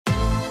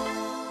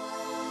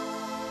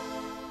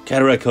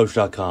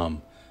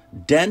CataractCoach.com.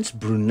 Dense,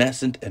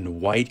 brunescent,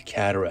 and white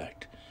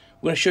cataract.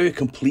 We're going to show you a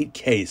complete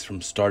case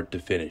from start to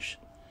finish.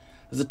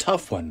 This is a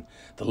tough one.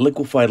 The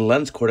liquefied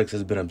lens cortex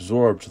has been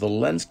absorbed, so the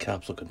lens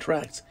capsule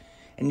contracts,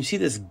 and you see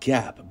this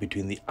gap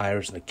between the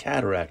iris and the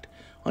cataract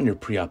on your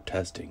pre-op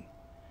testing.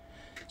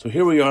 So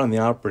here we are in the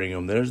operating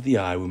room. There's the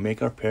eye. We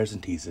make our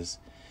paracentesis.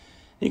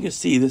 You can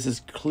see this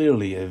is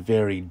clearly a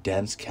very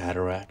dense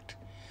cataract.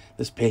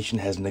 This patient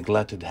has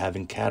neglected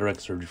having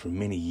cataract surgery for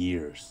many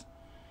years.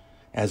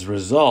 As a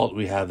result,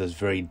 we have this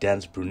very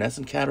dense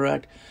brunescent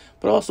cataract,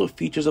 but also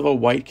features of a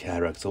white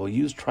cataract. So we'll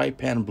use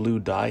trypan blue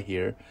dye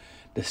here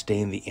to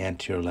stain the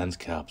anterior lens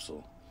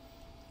capsule.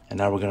 And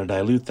now we're going to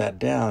dilute that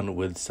down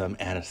with some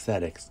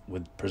anesthetics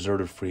with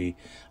preservative-free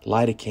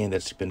lidocaine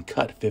that's been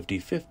cut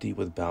 50-50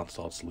 with bounce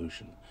salt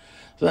solution.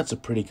 So that's a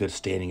pretty good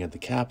staining of the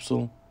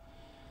capsule.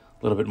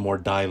 A little bit more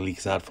dye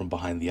leaks out from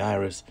behind the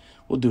iris.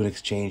 We'll do an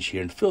exchange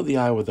here and fill the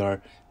eye with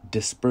our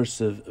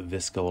dispersive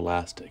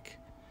viscoelastic.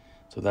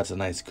 So that's a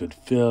nice good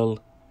fill.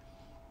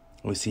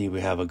 We see we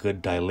have a good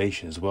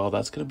dilation as well.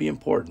 That's going to be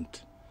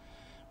important.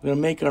 We're going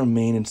to make our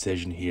main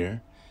incision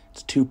here.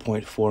 It's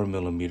 2.4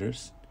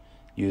 millimeters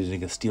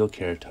using a steel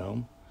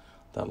keratome.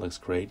 That looks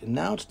great. And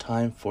now it's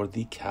time for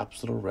the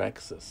Capsular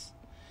Rexis.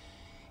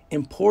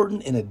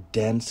 Important in a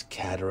dense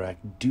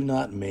cataract, do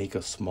not make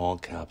a small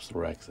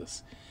Capsular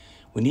Rexis.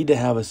 We need to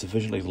have a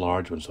sufficiently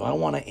large one. So I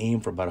want to aim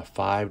for about a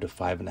 5 to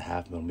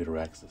 5.5 millimeter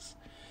Rexis.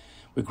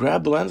 We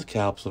grab the lens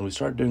capsule and we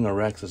start doing our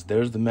Rexis.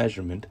 There's the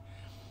measurement.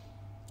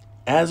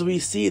 As we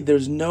see,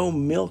 there's no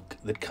milk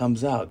that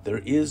comes out. There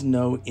is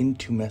no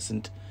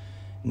intumescent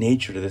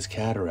nature to this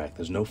cataract.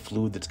 There's no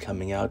fluid that's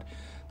coming out.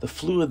 The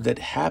fluid that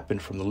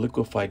happened from the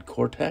liquefied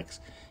cortex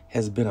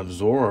has been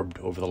absorbed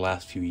over the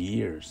last few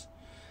years.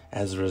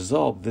 As a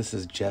result, this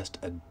is just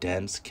a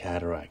dense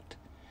cataract.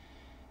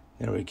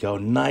 There we go.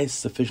 Nice,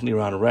 sufficiently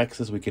round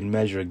Rexis. We can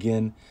measure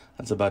again.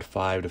 That's about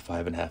 5 to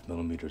 5.5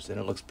 millimeters, and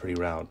it looks pretty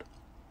round.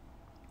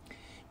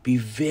 Be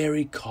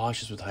very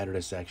cautious with Hydra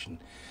Dissection.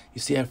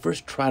 You see, I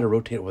first try to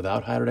rotate it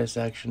without Hydra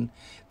Dissection,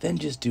 then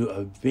just do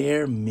a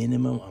bare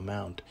minimum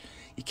amount.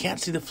 You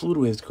can't see the fluid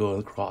waves going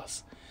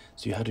across,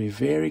 so you have to be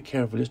very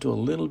careful. Just do a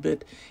little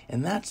bit,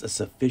 and that's a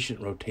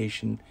sufficient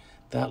rotation.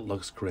 That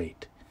looks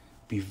great.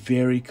 Be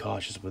very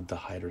cautious with the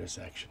Hydra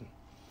Dissection.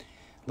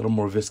 A little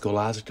more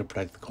viscoelastic to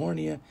protect the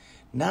cornea.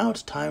 Now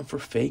it's time for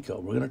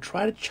phaco. We're going to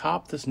try to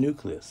chop this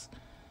nucleus,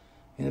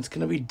 and it's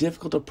going to be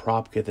difficult to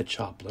propagate the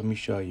chop. Let me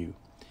show you.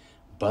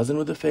 Buzz in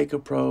with the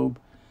phaco probe,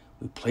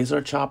 we place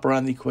our chopper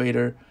on the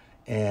equator,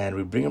 and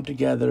we bring them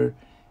together,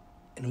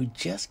 and we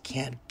just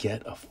can't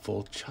get a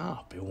full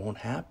chop. It won't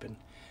happen.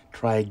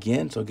 Try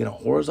again. So again, a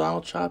horizontal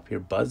chop here,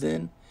 buzz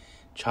in,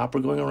 chopper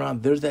going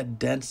around. There's that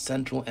dense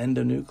central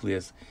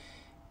endonucleus,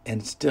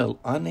 and still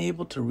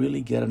unable to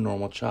really get a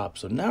normal chop.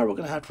 So now we're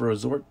going to have to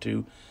resort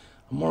to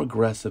a more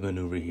aggressive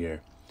maneuver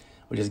here.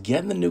 We're just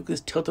getting the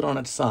nucleus tilted on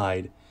its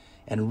side,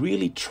 and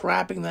really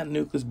trapping that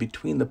nucleus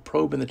between the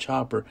probe and the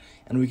chopper,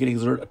 and we can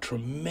exert a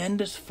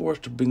tremendous force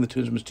to bring the two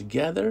instruments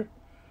together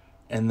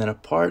and then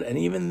apart, and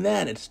even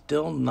then it's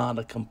still not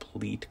a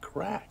complete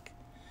crack.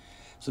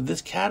 So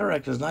this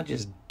cataract is not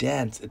just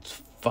dense,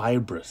 it's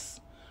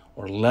fibrous,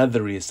 or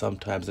leathery is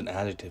sometimes an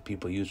adjective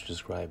people use to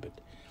describe it.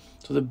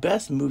 So the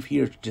best move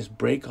here is to just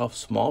break off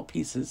small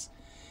pieces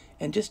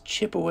and just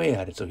chip away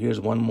at it. So here's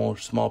one more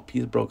small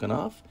piece broken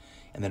off,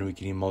 and then we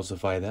can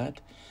emulsify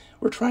that.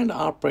 We're trying to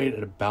operate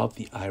at about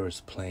the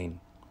iris plane.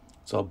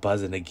 So I'll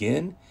buzz in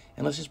again,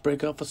 and let's just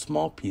break off a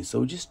small piece. So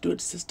we just do it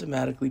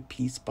systematically,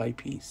 piece by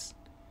piece.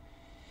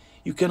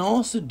 You can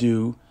also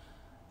do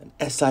an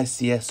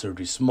SICS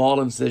surgery, small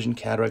incision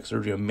cataract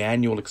surgery, a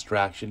manual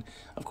extraction.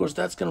 Of course,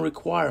 that's going to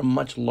require a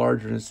much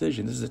larger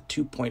incision. This is a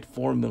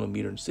 2.4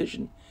 millimeter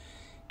incision.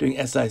 Doing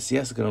SICS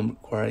is going to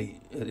require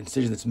an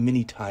incision that's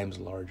many times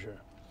larger.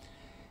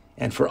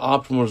 And for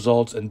optimal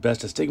results and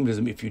best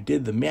astigmatism, if you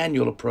did the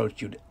manual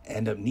approach, you'd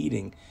end up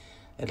needing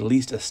at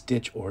least a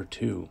stitch or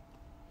two.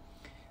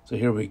 So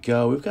here we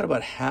go. We've got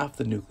about half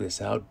the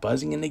nucleus out,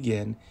 buzzing in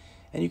again,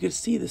 and you can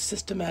see the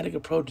systematic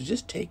approach is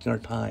just taking our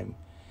time.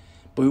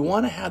 But we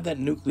want to have that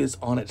nucleus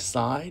on its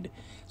side,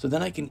 so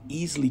then I can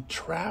easily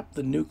trap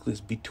the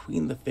nucleus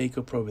between the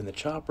phaco probe and the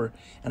chopper,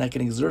 and I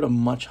can exert a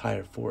much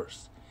higher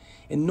force.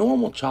 In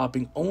normal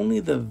chopping, only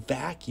the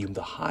vacuum,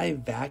 the high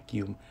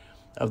vacuum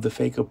of the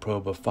phaco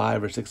probe of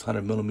 500 or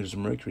 600 millimeters of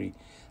mercury,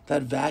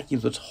 that vacuum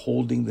is what's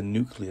holding the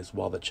nucleus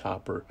while the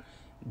chopper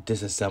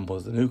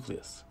disassembles the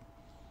nucleus.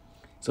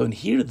 So in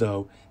here,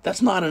 though,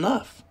 that's not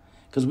enough,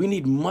 because we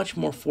need much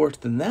more force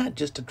than that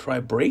just to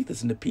try break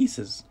this into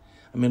pieces.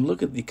 I mean,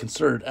 look at the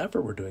concerted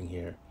effort we're doing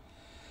here.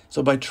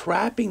 So by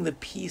trapping the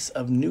piece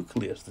of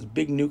nucleus, this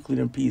big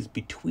nuclear piece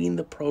between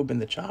the probe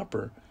and the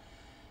chopper,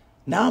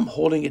 now I'm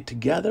holding it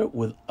together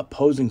with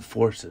opposing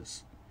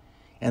forces,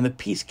 and the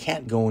piece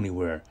can't go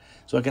anywhere.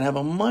 So I can have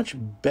a much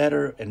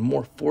better and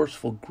more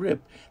forceful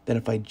grip than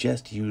if I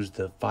just used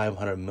the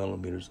 500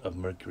 millimeters of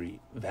mercury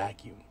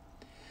vacuum.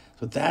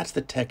 So that's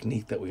the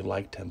technique that we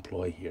like to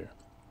employ here.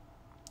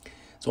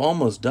 So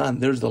almost done.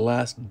 There's the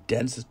last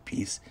densest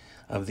piece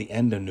of the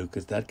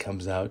endonucleus. That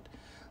comes out.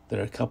 There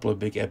are a couple of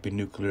big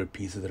epinuclear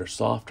pieces that are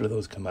softer.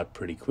 Those come out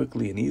pretty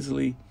quickly and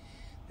easily.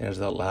 There's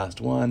that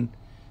last one.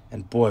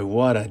 And boy,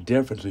 what a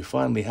difference. We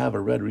finally have a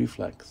red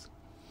reflex.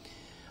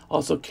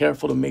 Also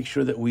careful to make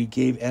sure that we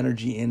gave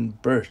energy in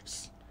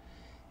bursts.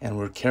 And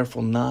we're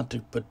careful not to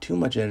put too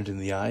much energy in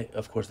the eye.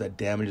 Of course, that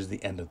damages the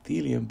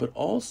endothelium. But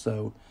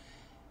also,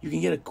 you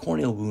can get a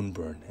corneal wound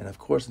burn. And of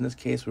course, in this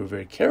case, we're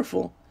very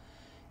careful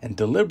and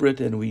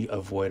deliberate, and we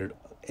avoided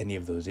any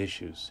of those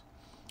issues.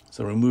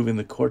 So removing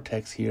the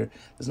cortex here,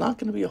 there's not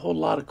going to be a whole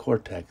lot of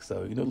cortex,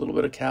 though. You know, a little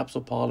bit of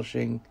capsule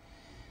polishing.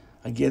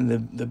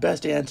 Again, the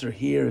best answer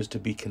here is to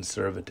be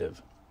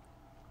conservative.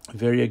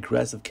 Very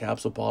aggressive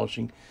capsule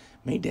polishing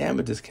may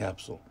damage this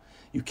capsule.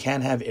 You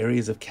can have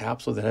areas of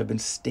capsule that have been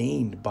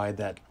stained by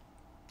that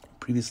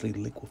previously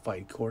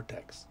liquefied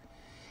cortex.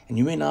 And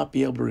you may not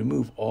be able to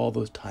remove all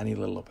those tiny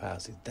little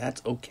opacities.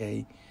 That's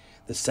okay.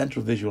 The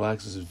central visual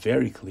axis is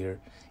very clear,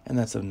 and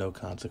that's of no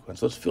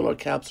consequence. Let's fill our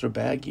capsular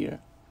bag here.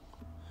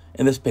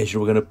 In this patient,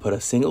 we're going to put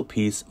a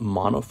single-piece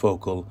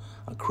monofocal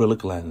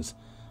acrylic lens,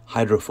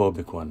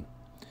 hydrophobic one.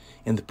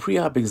 In the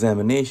pre-op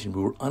examination,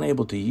 we were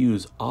unable to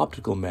use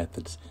optical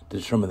methods to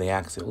determine the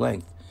axial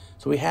length,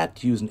 so we had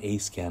to use an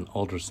A-scan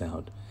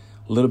ultrasound.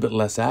 A little bit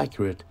less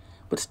accurate,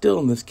 but still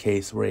in this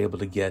case, we're able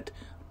to get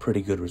a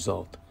pretty good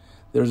result.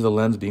 There's the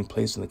lens being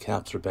placed in the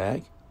capsular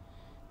bag,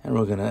 and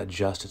we're going to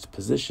adjust its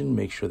position,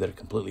 make sure that it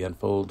completely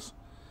unfolds,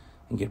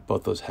 and get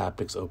both those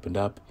haptics opened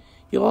up.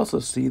 You'll also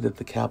see that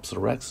the Capsular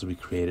Rexis we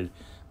created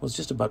was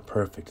just about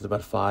perfect. It's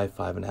about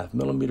 5.5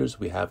 millimeters.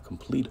 We have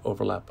complete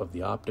overlap of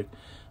the optic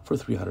for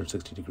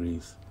 360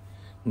 degrees.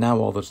 Now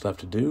all that's left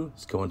to do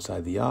is go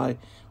inside the eye,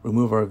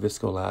 remove our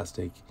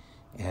viscoelastic,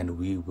 and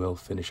we will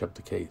finish up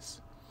the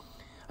case.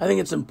 I think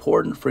it's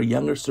important for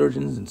younger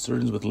surgeons and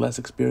surgeons with less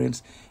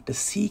experience to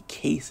see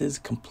cases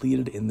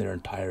completed in their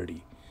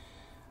entirety.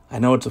 I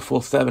know it's a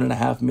full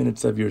 7.5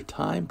 minutes of your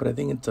time, but I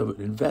think it's an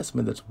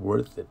investment that's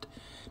worth it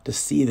to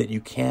see that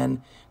you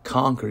can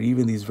conquer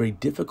even these very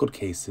difficult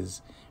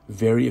cases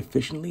very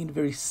efficiently and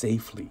very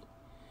safely.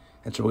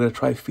 And so we're going to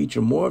try to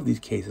feature more of these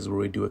cases where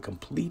we do a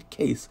complete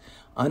case,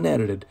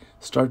 unedited,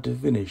 start to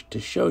finish, to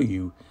show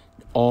you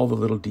all the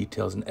little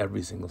details in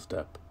every single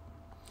step.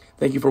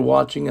 Thank you for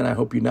watching, and I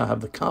hope you now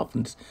have the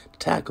confidence to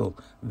tackle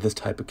this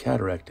type of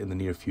cataract in the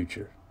near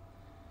future.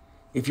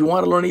 If you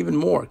want to learn even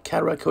more,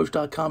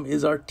 cataractcoach.com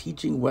is our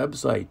teaching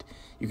website.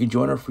 You can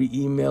join our free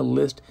email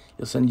list.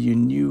 It'll send you a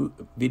new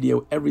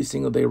video every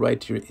single day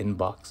right to your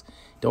inbox.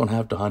 Don't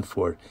have to hunt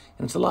for it.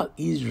 And it's a lot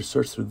easier to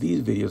search through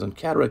these videos on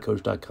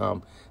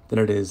cataractcoach.com than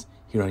it is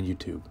here on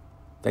YouTube.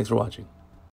 Thanks for watching.